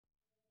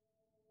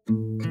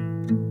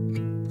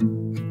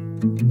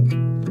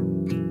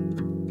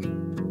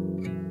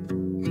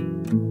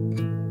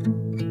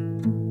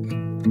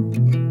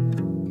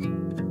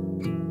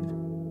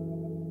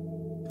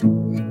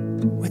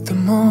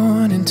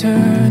and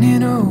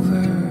turning over.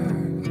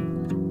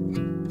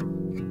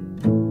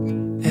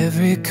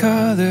 Every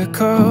color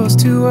calls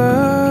to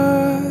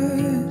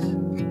us,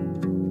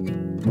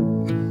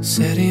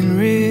 setting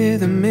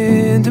rhythm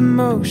into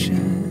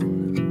motion,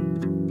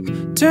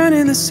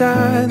 turning the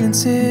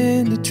silence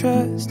into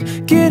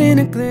trust, getting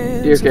a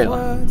glimpse. Dear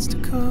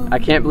Kayla, I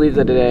can't believe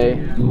that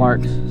today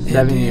marks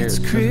 7 years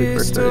since we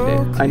first started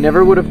dating. I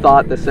never would have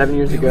thought that 7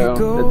 years ago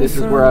that this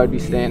is where I would be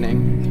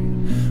standing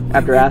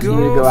after asking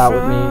you to go out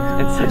with me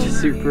in such a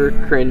super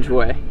cringe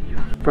way.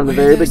 From the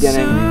very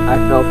beginning, I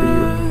fell for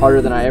you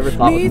harder than I ever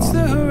thought was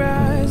possible.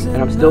 And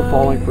I'm still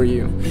falling for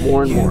you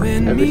more and more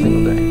every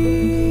single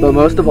day. But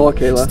most of all,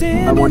 Kayla,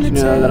 I want you to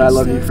know that I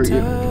love you for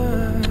you.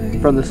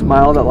 From the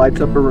smile that lights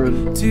up a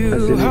room as soon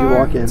as you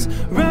walk in,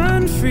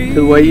 to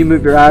the way you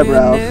move your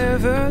eyebrows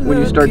when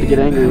you start to get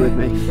angry with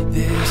me.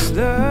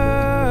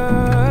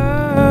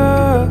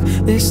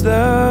 This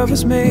love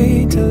was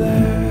made to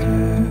last.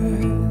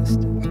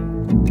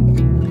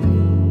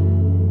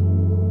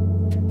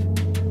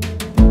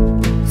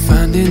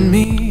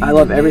 I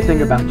love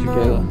everything about you,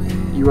 Kayla.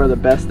 You are the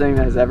best thing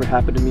that has ever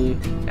happened to me,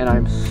 and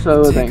I'm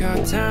so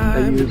thankful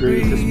that you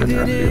agreed to spend the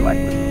rest of your life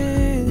with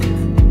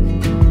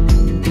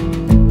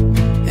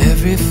me.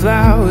 Every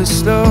flower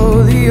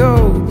slowly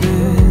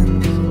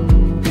opens,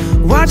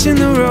 watching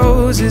the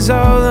roses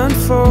all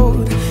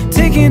unfold,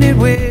 taking it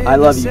with. I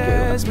love you,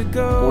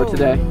 Kayla, more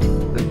today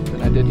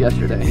than I did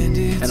yesterday,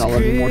 and I'll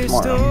love you more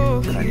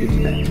tomorrow than I do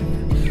today.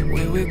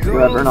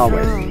 Forever and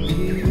always,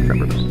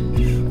 Trevor.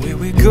 Where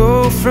we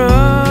go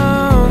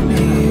from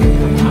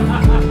here,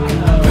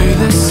 where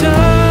the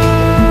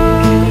sun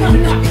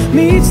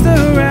meets the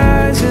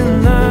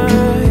horizon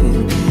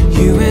line,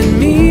 you and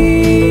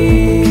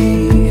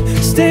me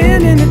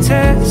standing the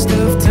test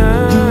of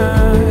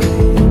time.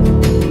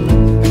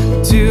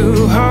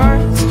 Two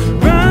hearts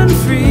run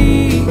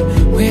free,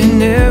 we're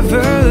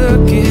never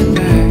looking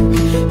back.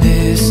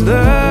 This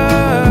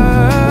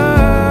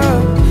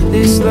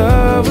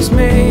love was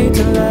made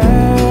to last.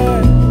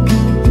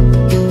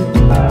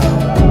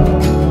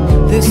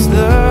 This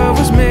love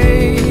was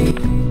made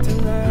to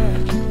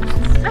last.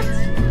 That's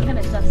kind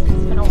of dusty.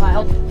 It's been a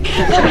while. It's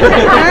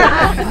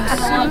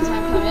a long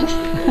time coming.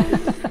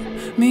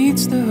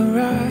 Meets the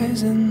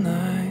horizon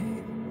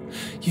line,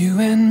 you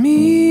and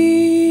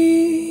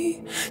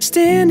me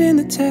standing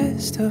the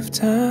test of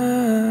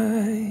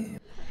time.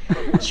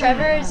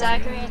 Trevor,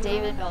 Zachary,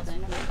 David,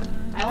 Belden.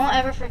 I won't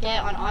ever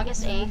forget on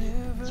August 8th,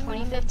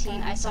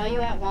 2015, I saw you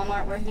at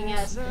Walmart working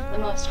as the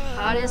most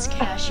hottest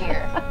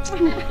cashier.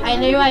 I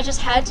knew I just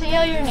had to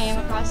yell your name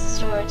across the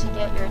store to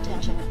get your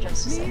attention,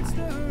 just to say hi.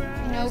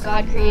 I know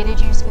God created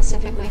you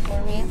specifically for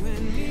me.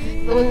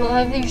 The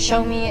love that you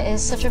show me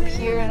is such a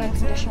pure and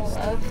unconditional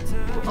love.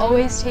 You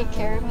always take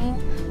care of me,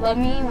 love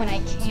me when I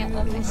can't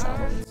love myself.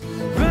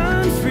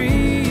 Run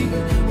free,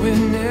 we're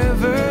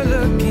never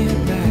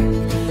looking back.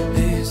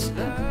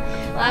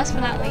 Last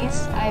but not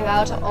least, I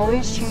vow to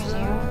always choose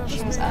you,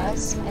 choose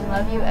us, and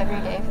love you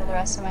every day for the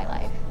rest of my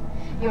life.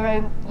 You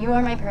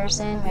are my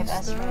person, my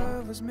best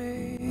friend.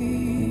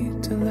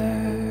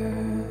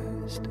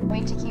 I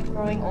wait to keep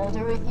growing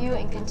older with you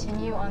and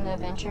continue on the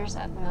adventures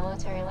that the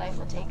military life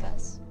will take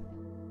us.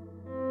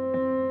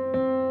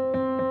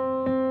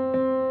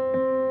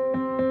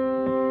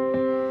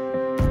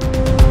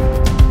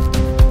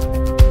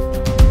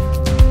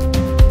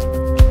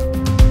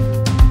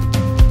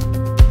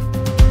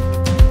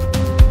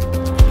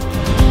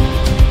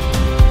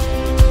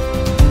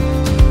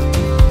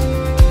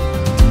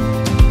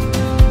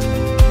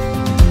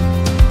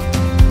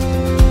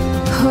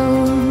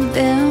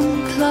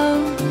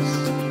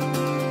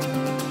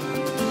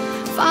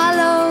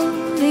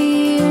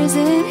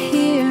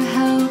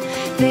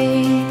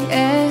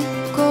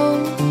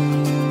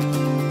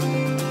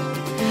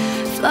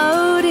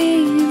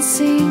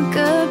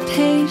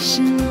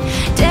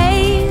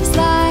 Days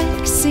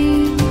like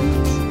scenes,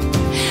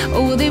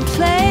 oh, they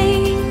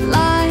play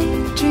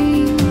like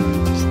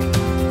dreams.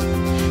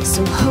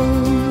 So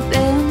hold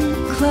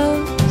them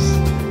close,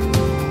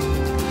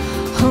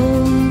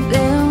 hold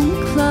them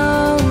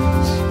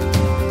close.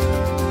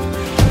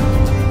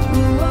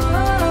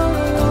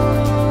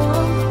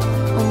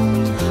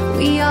 Oh,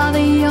 we are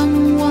the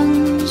young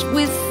ones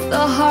with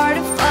the heart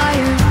of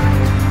fire.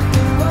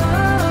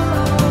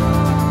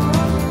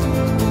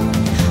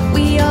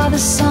 We are the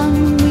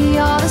sun, we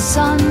are the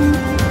sun.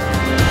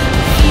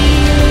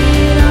 Feel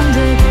it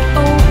under the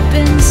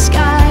open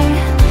sky.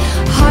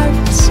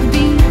 Hearts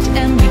beat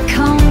and we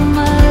come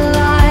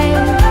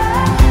alive.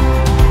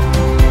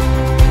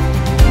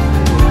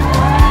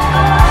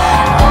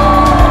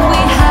 Oh,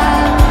 we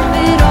have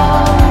it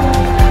all.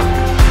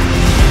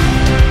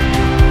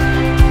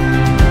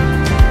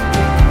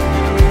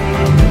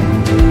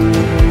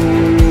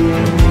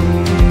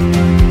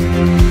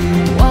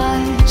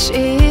 Watch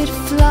it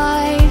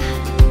fly.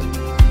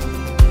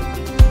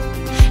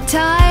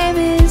 Time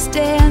is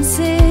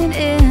dancing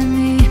in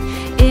the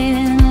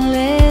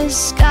endless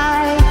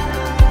sky,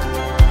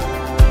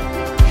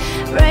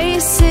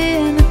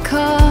 racing the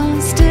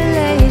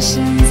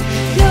constellations.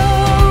 No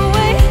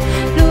way,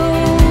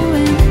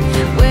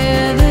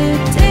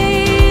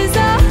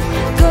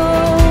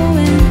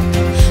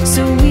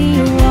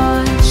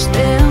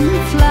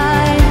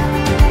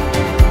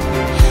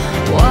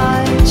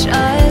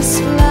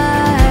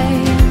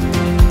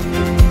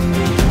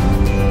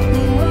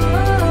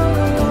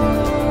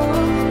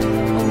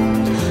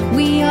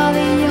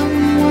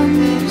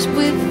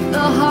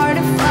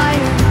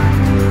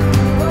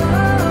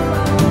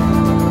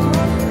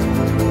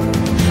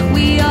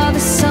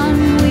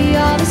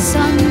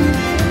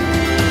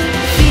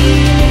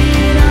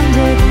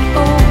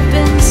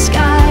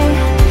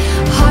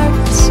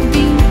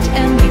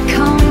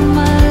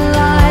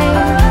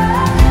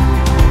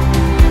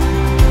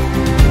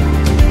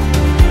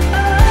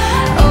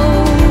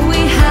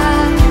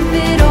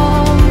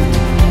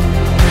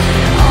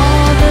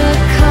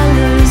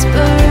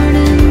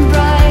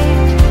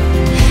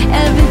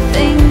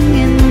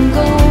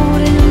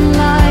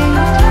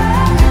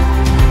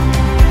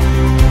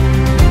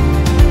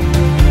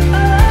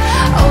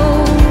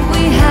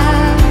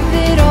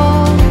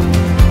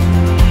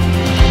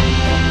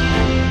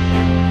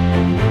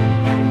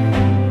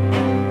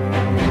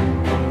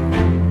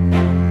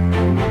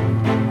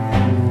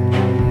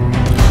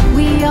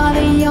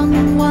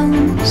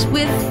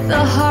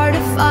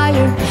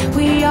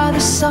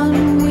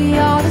 sun, we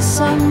are the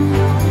sun.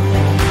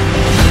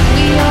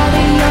 We are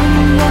the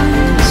young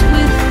ones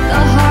with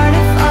a heart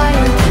of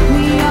fire.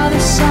 We are the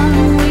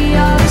sun.